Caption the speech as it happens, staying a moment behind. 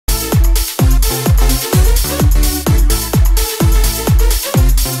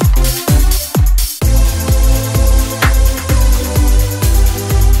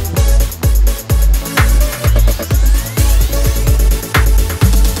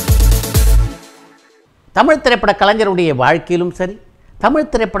தமிழ் திரைப்பட கலைஞருடைய வாழ்க்கையிலும் சரி, தமிழ்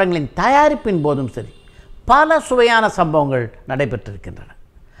திரைப்படங்களின் தயாரிப்பின் போதும் சரி, பல சுவையான சம்பவங்கள் நடைபெற்றிருக்கின்றன.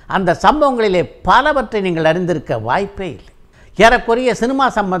 அந்த சம்பவங்களிலே பலவற்றை நீங்கள் அறிந்திருக்க வாய்ப்பே இல்லை. ஏறக்குறைய சினிமா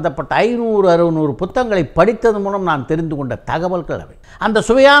சம்பந்தப்பட்ட 500-600 புத்தகங்களை படித்தது மூலம் நான் தெரிந்து கொண்ட தகவல்கள் அவை. அந்த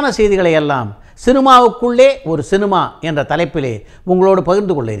சுவையான செய்திகளை எல்லாம் சினிமாவுக்குள்ளே ஒரு சினிமா என்ற தலைப்பிலே உங்களோடு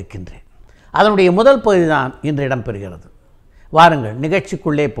பகிர்ந்து கொள்ள இருக்கின்றேன். அதனுடைய முதல் பகுதி தான் இன்று இடம்பெறுகிறது. வாருங்கள்,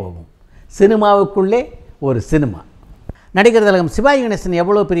 நிகழ்ச்சிக்குள்ளே போவோம். சினிமாவுக்குள்ளே ஒரு சினிமா. நடிகர் திலகம் சிவாஜி கணேசன்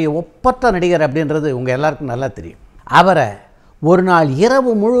எவ்வளோ பெரிய ஒப்பற்ற நடிகர் அப்படின்றது உங்கள் எல்லாருக்கும் நல்லா தெரியும். அவரை ஒரு நாள்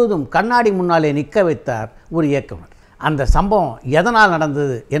இரவு முழுவதும் கண்ணாடி முன்னாலே நிற்க வைத்தார் ஒரு இயக்குனர். அந்த சம்பவம் எதனால்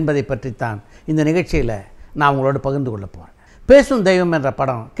நடந்தது என்பதை பற்றித்தான் இந்த நிகழ்ச்சியில் நான் உங்களோடு பகிர்ந்து கொள்ள போகிறேன். பேசும் தெய்வம் என்ற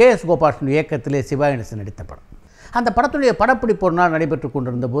படம் கே.எஸ். கோபாலகிருஷ்ணன் இயக்கத்திலே சிவாஜி கணேசன் நடித்த படம். அந்த படத்துடைய படப்பிடிப்பு ஒரு நாள் நடைபெற்று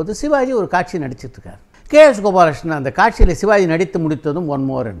கொண்டிருந்த போது சிவாஜி ஒரு காட்சி நடிச்சிட்ருக்கார். கே.எஸ். கோபாலகிருஷ்ணன் அந்த காட்சியில் சிவாஜி நடித்து முடித்ததும் ஒன்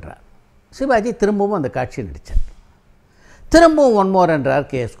மோர் என்றார். சிவாஜி திரும்பவும் அந்த காட்சியை நடித்தார். திரும்பவும் ஒன் மோர் என்றார்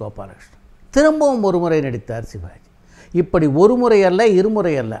கே.எஸ். கோபாலகிருஷ்ணன். திரும்பவும் ஒரு முறை நடித்தார் சிவாஜி. இப்படி ஒரு முறை அல்ல,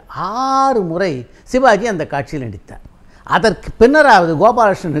 இருமுறை அல்ல, 6 முறை சிவாஜி அந்த காட்சியில் நடித்தார். அதற்கு பின்னராவது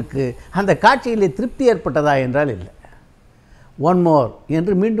கோபாலகிருஷ்ணனுக்கு அந்த காட்சியிலே திருப்தி ஏற்பட்டதா என்றால் இல்லை. ஒன் மோர்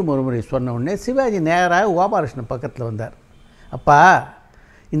என்று மீண்டும் ஒரு முறை சொன்ன உடனே சிவாஜி நேராக கோபாலகிருஷ்ணன் பக்கத்தில் வந்தார். அப்பா,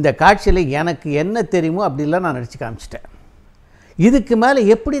 இந்த காட்சியில் எனக்கு என்ன தெரியுமோ அப்படிலாம் நான் நடித்து காமிச்சிட்டேன். இதுக்கு மேலே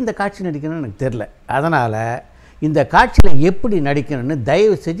எப்படி இந்த காட்சி நடிக்கணும்னு எனக்கு தெரில. அதனால் இந்த காட்சியில் எப்படி நடிக்கணும்னு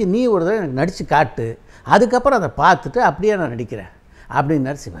தயவு செஞ்சு நீ ஒரு தடவை எனக்கு நடித்து காட்டு, அதுக்கப்புறம் அதை பார்த்துட்டு அப்படியே நான் நடிக்கிறேன்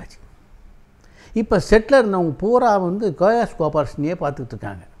அப்படின்னார் சிவாஜி. இப்போ செட்டில் இருந்தவங்க பூரா கே.எஸ். கோபாலகிருஷ்ணனையே பார்த்துக்கிட்டு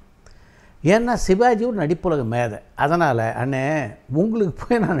இருக்காங்க. ஏன்னா சிவாஜி ஒரு நடிப்புலக மேதை. அதனால் அண்ணே, உங்களுக்கு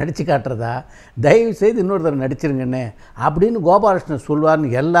போய் நான் நடித்து காட்டுறதா, தயவு செய்து இன்னொரு தடவை நடிச்சிருங்கண்ணே அப்படின்னு கோபாலகிருஷ்ணன்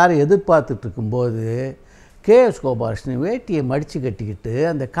சொல்வார்னு எல்லாரும் எதிர்பார்த்துட்டு இருக்கும்போது கே.எஸ். கோபாலகிருஷ்ணன் வேட்டியை மடித்து கட்டிக்கிட்டு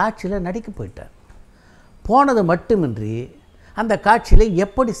அந்த காட்சியில் நடிக்க போயிட்டார். போனது மட்டுமின்றி அந்த காட்சியில்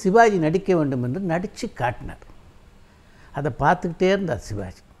எப்படி சிவாஜி நடிக்க வேண்டும் என்று நடித்து காட்டினார். அதை பார்த்துக்கிட்டே இருந்தார்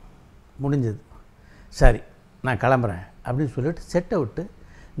சிவாஜி. முடிஞ்சது, சரி நான் கிளம்புறேன் அப்படின்னு சொல்லிட்டு செட்டை விட்டு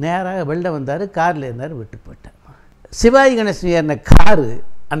நேராக வெளில வந்தார். காரில் இருந்தார், வீட்டுக்கு போயிட்டார். சிவாஜி கணேசன் ஏறின காரு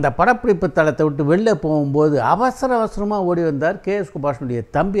அந்த படப்பிடிப்பு தளத்தை விட்டு வெளில போகும்போது அவசரமாக ஓடி வந்தார் கே.எஸ். கோபாலகிருஷ்ணனுடைய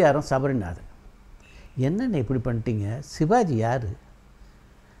தம்பியாரும் சபரிநாதன். என்னென்ன இப்படி பண்ணிட்டீங்க? சிவாஜி யார்?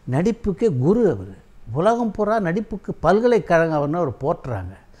 நடிப்புக்கே குரு அவர். உலகம் பூரா நடிப்புக்கு பல்கலைக்கழகம் அவர்னு அவர்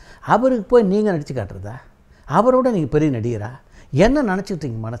போட்டுறாங்க. அவருக்கு போய் நீங்கள் நடித்து காட்டுறதா? அவரோட நீங்கள் பெரிய நடிகரா? என்ன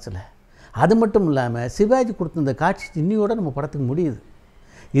நினச்சிக்கிட்டீங்க மனசில்? அது மட்டும் இல்லாமல் சிவாஜி கொடுத்த இந்த காட்சி இன்னியோட நம்ம படத்துக்கு முடியுது.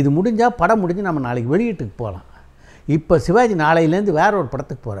 இது முடிஞ்சால் படம் முடிஞ்சு நம்ம நாளைக்கு வெளியீட்டுக்கு போகலாம். இப்போ சிவாஜி நாளையிலேருந்து வேற ஒரு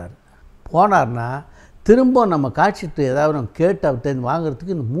படத்துக்கு போகிறார். போனார்னா திரும்ப நம்ம காட்சிட்டு ஏதாவது நம்ம கேட்டு அவர்கிட்ட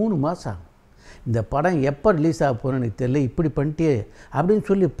வாங்குறதுக்கு இன்னும் 3 மாதம் ஆகும். இந்த படம் எப்போ ரிலீஸ் ஆக போகிறோன்னு எனக்கு தெரியல, இப்படி பண்ணிட்டே அப்படின்னு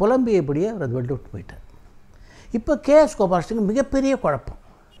சொல்லி புலம்பியபடியே அவர் அது வெளில விட்டு போயிட்டார். இப்போ கே.எஸ். கோபாலகிருஷ்ணனுக்கு மிகப்பெரிய குழப்பம்.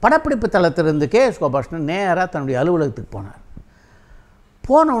 படப்பிடிப்பு தளத்திலிருந்து கே.எஸ். கோபாலகிருஷ்ணன் நேராக தன்னுடைய அலுவலகத்துக்கு போனார்.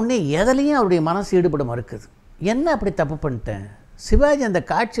 போன உடனே எதுலேயும் அவருடைய மனசு ஈடுபட மறுக்குது. என்ன அப்படி தப்பு பண்ணிட்டேன்? சிவாஜி அந்த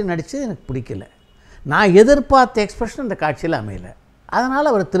காட்சி நடித்தது எனக்கு பிடிக்கல. நான் எதிர்பார்த்த எக்ஸ்பிரஷன் அந்த காட்சியில் அமையலை. அதனால்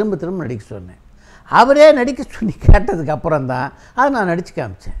அவரை திரும்ப நடிக்க சொன்னேன். அவரே நடிக்க சொல்லி கேட்டதுக்கப்புறம் தான் அதை நான் நடித்து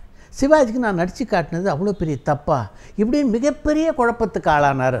காமிச்சேன். சிவாஜிக்கு நான் நடித்து காட்டினது அவ்வளோ பெரிய தப்பா? இப்படின்னு மிகப்பெரிய குழப்பத்துக்கு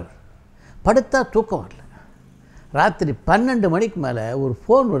ஆளானார். படுத்தா தூக்கம் வரல. ராத்திரி 12 மணிக்கு மேலே ஒரு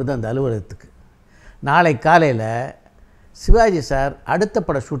ஃபோன் வருது அந்த அலுவலகத்துக்கு. நாளை காலையில் சிவாஜி சார் அடுத்த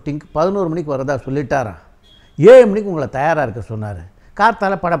பட ஷூட்டிங்க்கு 11 மணிக்கு வரதா சொல்லிட்டாராம். 7 மணிக்கு உங்களை தயாராக இருக்க சொன்னார்.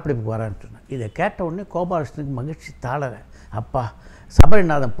 கார்த்தால் படப்பிடிப்புக்கு வரான்னு சொன்னார். இதை கேட்ட உடனே கோபாலகிருஷ்ணனுக்கு மகிழ்ச்சி தாளலை. அப்பா,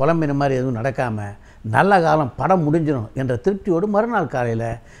 சபரிநாதன் புலம்பின மாதிரி எதுவும் நடக்காமல் நல்ல காலம் படம் முடிஞ்சிடும் என்ற திருப்தியோடு மறுநாள் காலையில்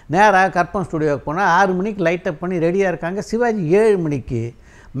நேராக கற்பன் ஸ்டுடியோவுக்கு போனால் 6 மணிக்கு லைட்டப் பண்ணி ரெடியாக இருக்காங்க. சிவாஜி 7 மணிக்கு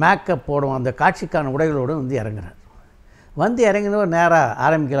மேக்கப் போடும் அந்த காட்சிக்கான உடைகளோடு இறங்குறார். இறங்கினவர் நேராக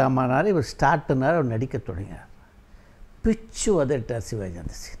ஆரம்பிக்கலாமானார். இவர் ஸ்டார்ட்டுனார். அவர் நடிக்க தொடங்கினார். பிச்சு உதறிட்டார் சிவாஜி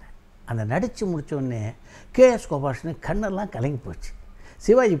அந்த சீனை. அந்த நடித்து முடித்தோடனே கே.எஸ். கோபாலகிருஷ்ணன் கண்ணெல்லாம் கலங்கி போச்சு.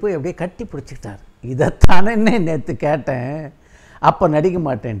 சிவாஜி போய் அப்படியே கட்டி பிடிச்சிக்கிட்டார். இதைத்தானே நேற்று கேட்டேன், அப்போ நடிக்க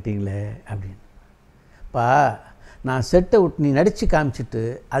மாட்டேன்ட்டிங்களே அப்படின்னு. பா, நான் செட்டை விட்டு நீ நடித்து காமிச்சிட்டு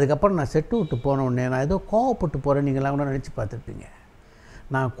அதுக்கப்புறம் நான் செட்டு விட்டு போன உடனே நான் ஏதோ கோவப்பட்டு போகிறேன், நீங்களாம் கூட நடித்து பார்த்துருப்பீங்க.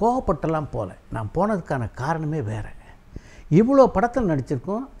 நான் கோவப்பட்டெல்லாம் போகல. நான் போனதுக்கான காரணமே வேறு. இவ்வளோ படத்தில்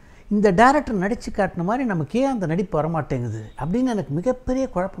நடிச்சிருக்கோம், இந்த டைரக்டர் நடித்து காட்டின மாதிரி நமக்கு ஏன் அந்த நடிப்பு வரமாட்டேங்குது அப்படின்னு எனக்கு மிகப்பெரிய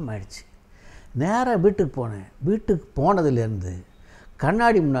குழப்பமாயிடுச்சு. நேராக வீட்டுக்கு போனேன். வீட்டுக்கு போனதுலேருந்து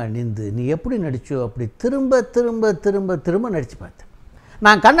கண்ணாடி முன்னாடி நின்று நீ எப்படி நடிச்சோ அப்படி திரும்ப நடித்து பார்த்தேன்.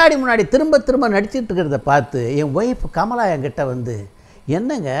 நான் கண்ணாடி முன்னாடி திரும்ப நடிச்சிட்டு இருக்கிறத பார்த்து என் ஒய்ஃப் கமலா என்கிட்ட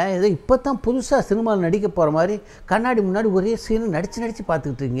என்னங்க ஏதோ இப்போ தான் புதுசாக சினிமாவில் நடிக்க போகிற மாதிரி கண்ணாடி முன்னாடி ஒரே சீனு நடித்து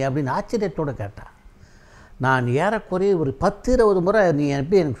பார்த்துக்கிட்டு இருக்கீங்க அப்படின்னு ஆச்சரியத்தோடு கேட்டான். நான் ஏறக்குறைய ஒரு 10-20 முறை நீ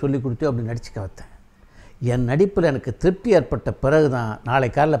எப்படி எனக்கு சொல்லிக் கொடுத்தியோ அப்படி நடிச்சுக்க வைத்தேன். என் நடிப்பில் எனக்கு திருப்தி ஏற்பட்ட பிறகு தான் நாளை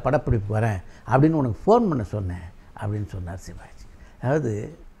காலைல படப்பிடிப்பு வரேன் அப்படின்னு உனக்கு ஃபோன் பண்ண சொன்னேன் அப்படின்னு சொன்னார் சிவாஜி. அதாவது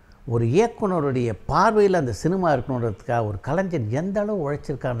ஒரு இயக்குனருடைய பார்வையில் அந்த சினிமா இருக்கணுன்றதுக்காக ஒரு கலைஞன் எந்த அளவு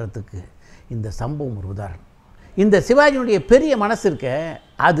உழைச்சிருக்கான்றதுக்கு இந்த சம்பவம் ஒரு உதாரணம். இந்த சிவாஜியினுடைய பெரிய மனசு இருக்க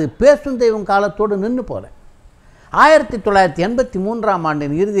அது பேசும் தெய்வம் காலத்தோடு நின்று போல. 1983ஆம்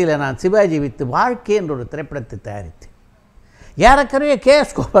ஆண்டின் இறுதியில் நான் சிவாஜி வைத்து வாழ்க்கை என்ற ஒரு திரைப்படத்தை தயாரித்தேன். ஏறக்குறைய KS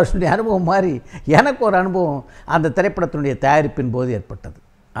கோபாலனுடைய அனுபவம் மாதிரி எனக்கு ஒரு அனுபவம் அந்த திரைப்படத்தினுடைய தயாரிப்பின் போது ஏற்பட்டது.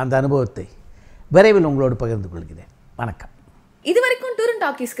 அந்த அனுபவத்தை விரைவில் உங்களோடு பகிர்ந்து கொள்கிறேன். வணக்கம். இதுவரைக்கும் டூரன்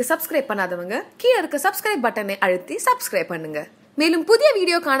டாக்கீஸ்க்கு சப்ஸ்கிரைப் பண்ணாதவங்க கீழே இருக்க சப்ஸ்கிரைப் பட்டனை அழுத்தி சப்ஸ்கிரைப் பண்ணுங்க. மேலும் புதிய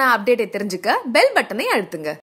வீடியோக்கான அப்டேட்டை தெரிஞ்சுக்க பெல் பட்டனை அழுத்துங்க.